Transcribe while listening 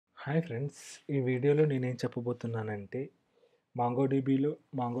Hi friends. ఈ వీడియోలో నేనేం చెప్పబోతున్నానంటే,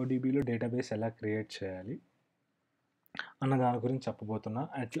 మాంగోడీబీలో డేటాబేస్ ఎలా క్రియేట్ చేయాలి అన్న దాని గురించి చెప్పబోతున్నా.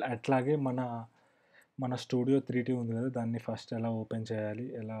 అట్లాగే మన స్టూడియో 3టీ ఉంది కదా! దాన్ని ఫస్ట్ ఎలా ఓపెన్ చేయాలి,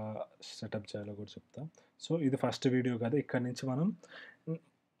 ఎలా సెటప్ చేయాలో కూడా చెప్తా. సో, ఇది ఫస్ట్ వీడియో కాదు. ఇక్కడి నుంచి మనం హ్మ్,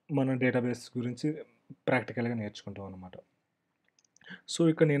 మన డేటాబేస్ గురించి ప్రాక్టికల్‌గా నేర్చుకుంటాం అన్నమాట. సో,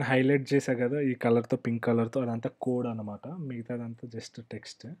 ఇక్కడ నేను హైలైట్ చేశా కదా! ఈ కలర్‌తో, పింక్ కలర్‌తో అదంతా కోడ్ అన్నమాట. మిగతాదంతా జస్ట్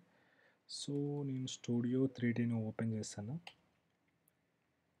టెక్స్ట్. సో, నేను స్టూడియో 3టీని ఓపెన్ చేశాను.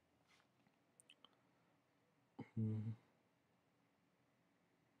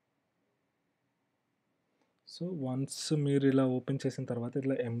 సో, వన్స్ మీరు ఇలా ఓపెన్ చేసిన తర్వాత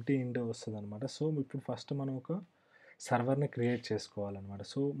ఇట్లా ఎంప్టీ విండో వస్తదనమాట. సో, ఇప్పుడు ఫస్ట్ మనం ఒక సర్వర్‌ని క్రియేట్ చేసుకోవాలనమాట.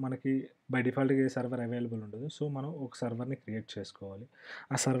 సో, మనకి బై డిఫాల్ట్‌గా ఏ సర్వర్ అవైలబుల్ ఉండదు. సో, మనం ఒక సర్వర్‌ని క్రియేట్ చేసుకోవాలి.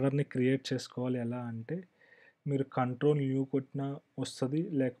 ఆ సర్వర్‌ని క్రియేట్ చేసుకోవాలి ఎలా అంటే, మీరు కంట్రోల్ యూ కొట్టినా వస్తది.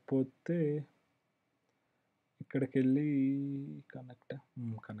 లేకపోతే ఇక్కడికెళ్ళి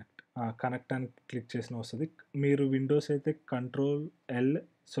కనెక్ట్ అని క్లిక్ చేసినా వస్తది. మీరు విండోస్ అయితే కంట్రోల్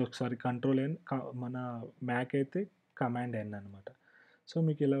ఎన్, మన మ్యాక్ అయితే కమాండ్ ఎన్ అనమాట. సో,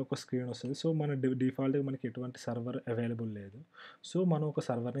 మీకు ఇలా ఒక స్క్రీన్ వస్తది. సో, మన డిఫాల్ట్‌గా మనకి ఎటువంటి సర్వర్ అవైలబుల్ లేదు. సో, మనం ఒక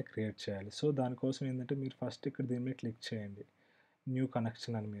సర్వర్‌ని క్రియేట్ చేయాలి. సో, దానికోసం ఏందంటే మీరు ఫస్ట్ ఇక్కడ దీని మీద క్లిక్ చేయండి. న్యూ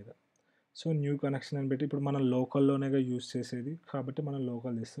కనెక్షన్ అని మీద. సో, న్యూ కనెక్షన్ అని పెట్టి ఇప్పుడు మనం లోకల్‌లోనేగా యూజ్ చేసేది. కాబట్టి మనం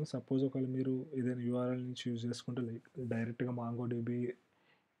లోకల్ తీస్తాం. సపోజ్ ఒకవేళ మీరు ఏదైనా యూఆర్ఎల్ నుంచి యూజ్ చేసుకుంటే లైక్ డైరెక్ట్‌గా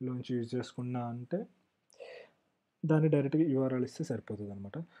మాంగోడీబీలోంచి యూజ్ చేసుకున్నా అంటే దాన్ని డైరెక్ట్‌గా యూఆర్ఎల్ ఇస్తే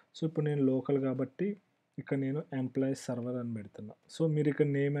సరిపోతదనమాట. సో, ఇప్పుడు నేను లోకల్ కాబట్టి ఇక్కడ నేను ఎంప్లాయీస్ సర్వర్ అని పెడుతున్నా. సో, మీరు ఇక్కడ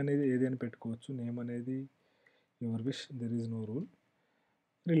నేమ్ అనేది ఏదైనా పెట్టుకోవచ్చు. నేమ్ అనేది your wish, there is no rule.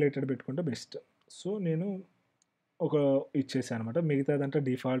 Related పెట్టుకుంటే బెస్ట్. సో, నేను ఒక ఇచ్చేసాననమాట. మిగతాదంతా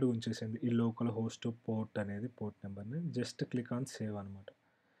డిఫాల్ట్‌గా ఉంచేసింది. ఈ లోకల్ హోస్ట్ పోర్ట్ నంబర్‌ని జస్ట్ క్లిక్ ఆన్ సేవ్ అనమాట.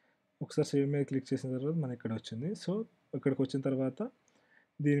 ఒకసారి సేవ్ మీద క్లిక్ చేసిన తర్వాత మనకి ఇక్కడ వచ్చింది. సో, ఇక్కడికొచ్చిన తర్వాత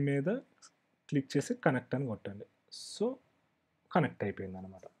దీని మీద క్లిక్ చేసి కనెక్ట్ అని కొట్టండి. సో, కనెక్ట్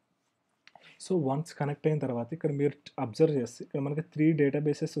అయిపోయిందనమాట. సో, వన్స్ కనెక్ట్ అయిన తర్వాత ఇక్కడ మీరు అబ్జర్వ్ చేస్తే ఇక్కడ మనకి 3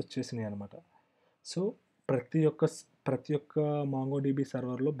 డేటాబేసెస్ వచ్చేసినాయనమాట. సో, ప్రతి ఒక్క మాంగోడీబీ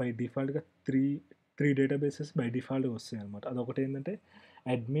సర్వర్‌లో బై డిఫాల్ట్‌గా 3 డేటాబేసెస్ బై డిఫాల్ట్‌గా వస్తాయనమాట. అదొకటేంటంటే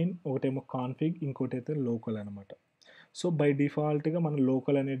అడ్మిన్, ఒకటేమో కాన్ఫిగ్, ఇంకోటైతే లోకల్ అనమాట. సో, బై డిఫాల్ట్‌గా మనం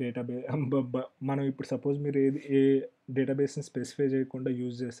లోకల్ అనే డేటాబే బ బ మనం ఇప్పుడు సపోజ్ మీరు ఏ డేటాబేస్‌ని స్పెసిఫై చేయకుండా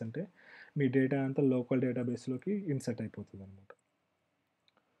యూజ్ చేస్తుంటే మీ డేటా అంతా లోకల్ డేటాబేస్‌లోకి ఇన్సర్ట్ అయిపోతదనమాట.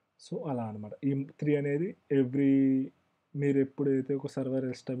 సో, అలా అనమాట. ఈ 3 అనేది మీరెప్పుడైతే ఒక సర్వర్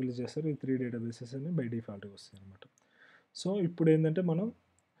ఎస్టాబ్లిష్ చేస్తారో ఈ 3 డేటాబేసెస్ అనేవి బై డిఫాల్ట్‌గా వస్తాయనమాట. సో, ఇప్పుడేందంటే మనం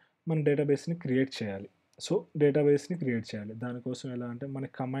మన డేటాబేస్‌ని క్రియేట్ చేయాలి. సో, డేటాబేస్‌ని క్రియేట్ చేయాలి. దానికోసం ఎలా అంటే మన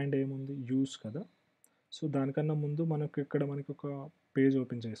కమాండ్ ఏముంది? యూజ్ కదా! సో, దానికన్నా ముందు మనకొక పేజ్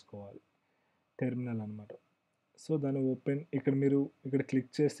ఓపెన్ చేసుకోవాలి. టెర్మినల్ అనమాట. సో, దాన్ని ఇక్కడ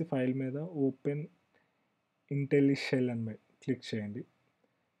క్లిక్ చేసి ఫైల్ మీద ఓపెన్ ఇంటెల్లిషెల్ అని క్లిక్ చేయండి.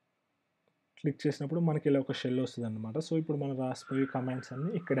 క్లిక్ చేసినప్పుడు మనకి ఇలా ఒక షెల్ వస్తదనమాట. సో, ఇప్పుడు మనం రాసిపోయే కమాండ్స్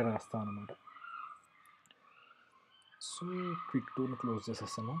అన్నీ ఇక్కడే రాస్తాం అనమాట. సో, క్విక్ టూల్‌ని క్లోజ్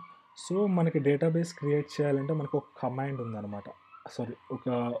చేసేస్తాను. సో, మనకి డేటాబేస్ క్రియేట్ చేయాలంటే మనకొక కమాండ్ ఉందనమాట. సారీ,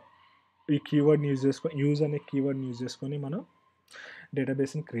 ఈ కీవర్డ్‌ని యూజ్ అనే కీవర్డ్‌ని యూజ్ చేసుకొని మనం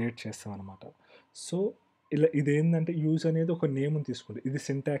డేటాబేస్‌ని క్రియేట్ చేస్తామనమాట. సో, ఇదేందంటే యూజ్ అనేది ఒక నేమ్‌ని తీసుకుంటది. ఇది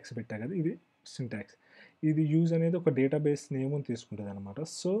సింటాక్స్ పెట్టా కదా! ఇది సింటాక్స్. ఇది యూజ్ అనేది ఒక డేటాబేస్ నేమ్‌ని తీసుకుంటదనమాట.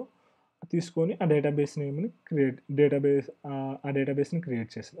 సో, తీసుకొని ఆ ఆ డేటాబేస్‌ని క్రియేట్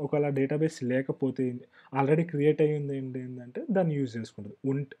చేస్తది. ఒకవేళ ఆ డేటాబేస్ లేకపోతే ఆల్రెడీ క్రియేట్ అయ్యింది ఏంటంటే దాన్ని యూజ్ చేసుకుంటది.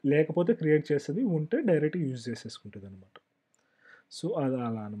 లేకపోతే క్రియేట్ చేస్తది. ఉంటే డైరెక్ట్‌గా యూజ్ చేసేసుకుంటదనమాట. సో, అది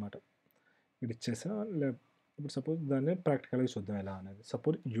అలా అనమాట. ఇది ఇచ్చేసా. ఇప్పుడు సపోజ్ దాన్ని ప్రాక్టికల్‌గా చూద్దాం ఎలా అనేది.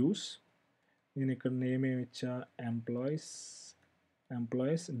 సపోజ్ నేనిక్కడ నేమ్ ఏమిచ్చా,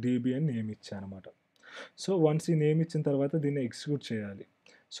 ఎంప్లాయీస్ డీబీ అని నేమ్ ఇచ్చా అనమాట. సో, వన్స్ ఈ నేమ్ ఇచ్చిన తర్వాత దీన్ని ఎగ్జిక్యూట్ చేయాలి.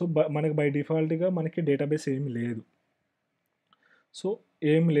 సో, మనకి బై డిఫాల్ట్‌గా మనకి డేటాబేస్ ఏమి లేదు. సో,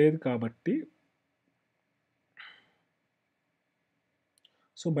 ఏం లేదు కాబట్టి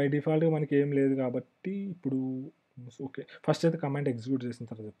బై డిఫాల్ట్‌గా మనకేం లేదు కాబట్టి ఇప్పుడు ఓకే. ఫస్ట్ అయితే కమాండ్ ఎగ్జిక్యూట్ చేసిన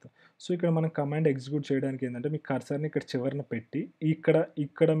తర్వాత చెప్తా. సో, ఇక్కడ మనం కమాండ్ ఎగ్జిక్యూట్ చేయడానికి ఏందంటే మీ కర్సర్‌ని ఇక్కడ చివరన పెట్టి ఇక్కడ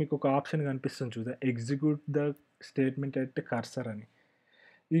ఇక్కడ మీకొక ఆప్షన్ కనిపిస్తుంది చూసారా? Execute the statement at cursor అని.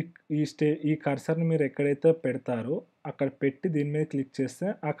 ఈ ఈ కర్సర్‌ని మీరు ఎక్కడైతే పెడతారో అక్కడ పెట్టి దీని మీద క్లిక్ చేస్తే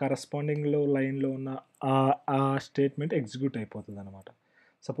ఆ కరస్పాండింగ్‌లో లైన్‌లో ఉన్న ఆ స్టేట్మెంట్ ఎగ్జిక్యూట్ అయిపోతదనమాట.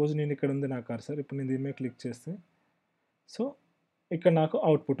 సపోజ్ నేనిక్కడ ఉంది నా కర్సర్. ఇప్పుడు నేను దీని మీద క్లిక్ చేస్తే సో, ఇక్కడ నాకు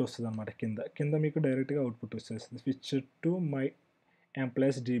అవుట్‌పుట్ వస్తదనమాట కింద. కింద మీకు డైరెక్ట్‌గా అవుట్‌పుట్ వచ్చేస్తది. Switch to my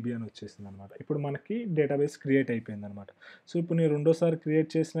employees DB అని వచ్చేసిందనమాట. ఇప్పుడు మనకి డేటాబేస్ క్రియేట్ అయిపోయిందనమాట. సో, ఇప్పుడు నేను రెండోసారి క్రియేట్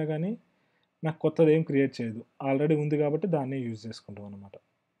చేసినా గానీ, నాకు కొత్తదేం క్రియేట్ చేయదు. ఆల్రెడీ ఉంది కాబట్టి దాన్నే యూజ్ చేసుకుంటామనమాట.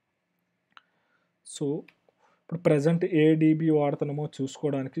 సో, ఇప్పుడు ప్రెజెంట్ ఏ డీబీ వాడుతున్నామో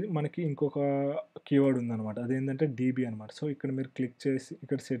చూసుకోవడానికి మనకి ఇంకొక కీవర్డ్ ఉందనమాట. అదేంటంటే డీబీ అనమాట. సో, ఇక్కడ మీరు క్లిక్ చేసి,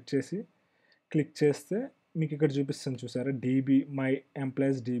 ఇక్కడ సెట్ చేసి, క్లిక్ చేస్తే మీకిక్కడ చూపిస్తుంది చూసారా? డీబీ మై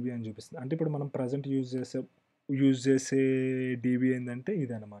ఎంప్లాయీస్ డీబీ అని చూపిస్తుంది. అంటే ఇప్పుడు మనం ప్రెజెంట్ యూజ్ చేసే డీబీ ఏందంటే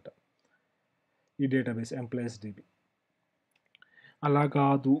ఇదనమాట. ఈ డేటాబేస్ ఎంప్లాయీస్ డీబీ. అలా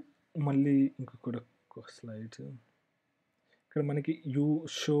కాదు, మళ్ళీ ఇంకొక స్లైడ్స్. ఇక్కడ మనకి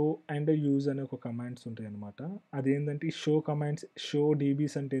షో అండ్ యూజ్ అనే ఒక కమాండ్స్ ఉంటాయన్నమాట. అదేంటంటే ఈ షో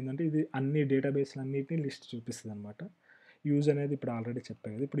డీబీస్ అంటే ఏంటంటే ఇది అన్ని డేటాబేస్‌లన్నిటిని లిస్ట్ చూపిస్తదనమాట. యూజ్ అనేది ఇప్పుడు ఆల్రెడీ చెప్పా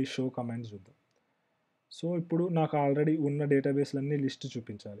కదా! ఇప్పుడు ఈ షో కమాండ్స్ చూద్దాం. సో, ఇప్పుడు నాకు ఆల్రెడీ ఉన్న డేటాబేస్‌లన్నీ లిస్ట్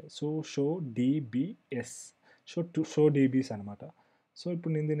చూపించాలి. So, show DBS show DBs అనమాట. సో,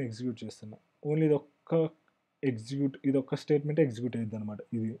 ఇప్పుడు నేను దీన్ని ఎగ్జిక్యూట్ చేస్తున్నా. ఓన్లీ ఇదొక్క స్టేట్‌మెంట్ ఎగ్జిక్యూట్ అయిద్దనమాట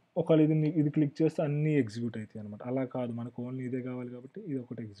ఇది. ఒకవేళ ఇది క్లిక్ చేస్తే అన్నీ ఎగ్జిక్యూట్ అయితాయనమాట. అలా కాదు, మనకు ఓన్లీ ఇదే కావాలి కాబట్టి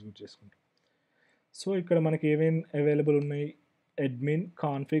ఇదొకటి ఎగ్జిక్యూట్ చేసుకుంటాం. సో, ఇక్కడ మనకి ఏమేమి అవైలబుల్ ఉన్నాయి? Admin,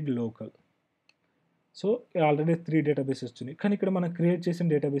 config, local. So, already 3 databases వచ్చినాయి. కానీ ఇక్కడ మనం క్రియేట్ చేసిన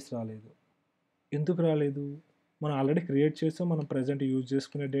డేటాబేస్ రాలేదు. ఎందుకు రాలేదు? మనం ఆల్రెడీ క్రియేట్ చేసాం. మనం ప్రెజెంట్ యూజ్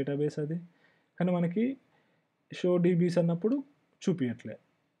చేసుకునే డేటాబేస్ అది. కానీ మనకి షో డీబీస్ అన్నప్పుడు చూపియట్లే.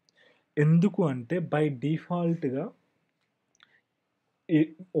 ఎందుకు అంటే బై డిఫాల్ట్‌గా ఈ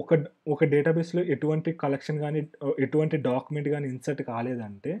ఒక ఒక డేటాబేస్‌లో ఎటువంటి కలెక్షన్ గాని, ఎటువంటి డాక్యుమెంట్ గాని ఇన్సర్ట్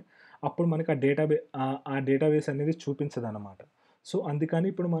కాలేదంటే, అప్పుడు మనకి ఆ డేటాబేస్ అనేది చూపించదనమాట. సో, అందుకని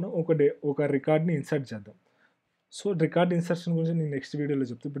ఇప్పుడు మనం ఒక రికార్డ్‌ని ఇన్సర్ట్ చేద్దాం. సో, రికార్డ్ ఇన్సర్షన్ గురించి నేను నెక్స్ట్ వీడియోలో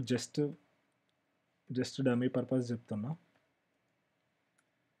చెప్తా. ఇప్పుడు జస్ట్ డమ్మీ పర్పస్ చెప్తున్నా.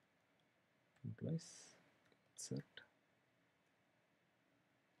 Employees insert.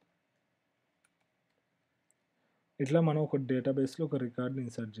 ఇట్లా మనం ఒక డేటాబేస్‌లో ఒక రికార్డ్‌ని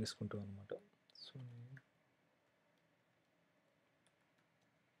ఇన్సర్ట్ చేసుకుంటాం అనమాట.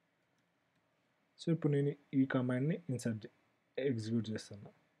 సో, ఇప్పుడు నేను ఈ కమాండ్‌ని ఎగ్జిక్యూట్ చేస్తున్నా.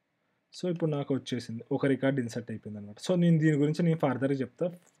 సో, ఇప్పుడు నాకు వచ్చేసింది. ఒక రికార్డ్ ఇన్సర్ట్ అయిపోయిందనమాట. సో, నేను దీని గురించి ఫర్దర్‌గా చెప్తా.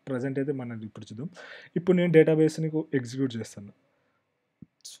 ప్రెజెంట్ అయితే మనం ఇప్పుడు చూద్దాం. ఇప్పుడు నేను డేటాబేస్‌ని ఎగ్జిక్యూట్ చేస్తున్నా.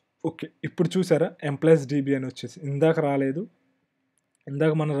 ఓకే. ఇప్పుడు చూసారా? ఎంప్లాయీస్ డీబీ అని వచ్చేసి ఇందాక రాలేదు.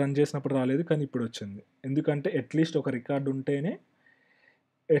 ఇందాక మనం రన్ చేసినప్పుడు రాలేదు. కానీ ఇప్పుడొచ్చింది. ఎందుకంటే అట్‌లీస్ట్ ఒక రికార్డ్ ఉంటేనే,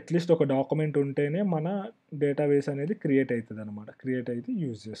 అట్‌లీస్ట్ ఒక డాక్యుమెంట్ ఉంటేనే మన డేటాబేస్ అనేది క్రియేట్ అయితదనమాట. క్రియేట్ అయితే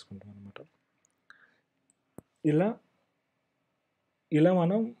యూజ్ చేసుకుంటాం అనమాట. ఇలా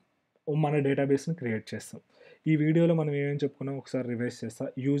మనం మన డేటాబేస్‌ని క్రియేట్ చేస్తాం. ఈ వీడియోలో మనం ఏమేమి చెప్పుకున్నాం ఒకసారి రివైజ్ చేస్తా.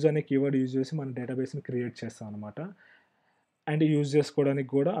 యూజ్ అనే కీవర్డ్ యూజ్ చేసి మన డేటాబేస్‌ని క్రియేట్ చేస్తాం అనమాట. అండ్ యూజ్ చేసుకోవడానికి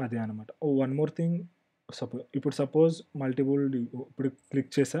కూడా అదే అనమాట. వన్ మోర్ థింగ్, ఇప్పుడు సపోజ్ ఇప్పుడు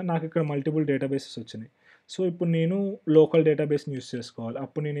క్లిక్ చేశా. నాకు ఇక్కడ మల్టిపుల్ డేటాబేసెస్ వచ్చినాయి. సో, ఇప్పుడు నేను లోకల్ డేటాబేస్‌ని యూజ్ చేసుకోవాలి.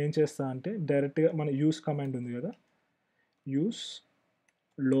 అప్పుడు నేనేం చేస్తా అంటే డైరెక్ట్‌గా మన యూజ్ కమాండ్ ఉంది కదా! యూజ్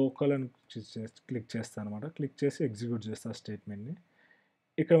లోకల్ అని క్లిక్ చేస్తా అనమాట. క్లిక్ చేసి ఎగ్జిక్యూట్ చేస్తా స్టేట్మెంట్‌ని.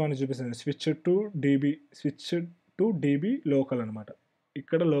 ఇక్కడ మనకు చూపిస్తుంది స్విచ్ టు డీబీ లోకల్ అనమాట.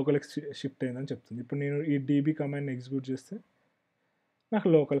 ఇక్కడ లోకల్‌కి షిఫ్ట్ అయిందని చెప్తుంది. ఇప్పుడు నేను ఈ డీబీ కమాండ్‌ని ఎగ్జిక్యూట్ చేస్తే నాకు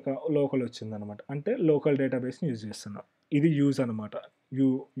లోకల్ వచ్చిందనమాట. అంటే లోకల్ డేటాబేస్‌ని యూజ్ చేస్తున్నా. ఇది యూజ్ అనమాట. యూ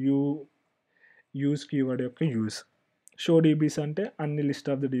యూ యూజ్ కీవర్డ్ యొక్క యూజ్. షో డీబీస్ అంటే అన్ని లిస్ట్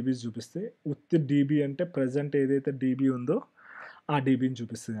ఆఫ్ ద డీబీస్ చూపిస్తాయి. ఉత్తి డీబీ అంటే ప్రెజెంట్ ఏదైతే డీబీ ఉందో ఆ డీబీని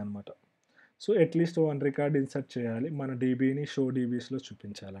చూపిస్తదనమాట. సో, అట్‌లీస్ట్ 1 రికార్డ్ ఇన్సర్ట్ చేయాలి. మన డీబీని షో డీబీస్‌లో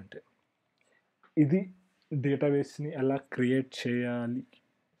చూపించాలంటే. ఇది డేటాబేస్‌ని ఎలా క్రియేట్ చేయాలి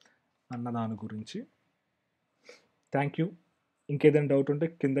అన్న దాని గురించి. Thank you. ఇంకేదైనా డౌట్ ఉంటే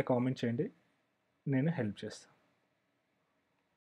కింద కామెంట్ చేయండి. నేను హెల్ప్ చేస్తా.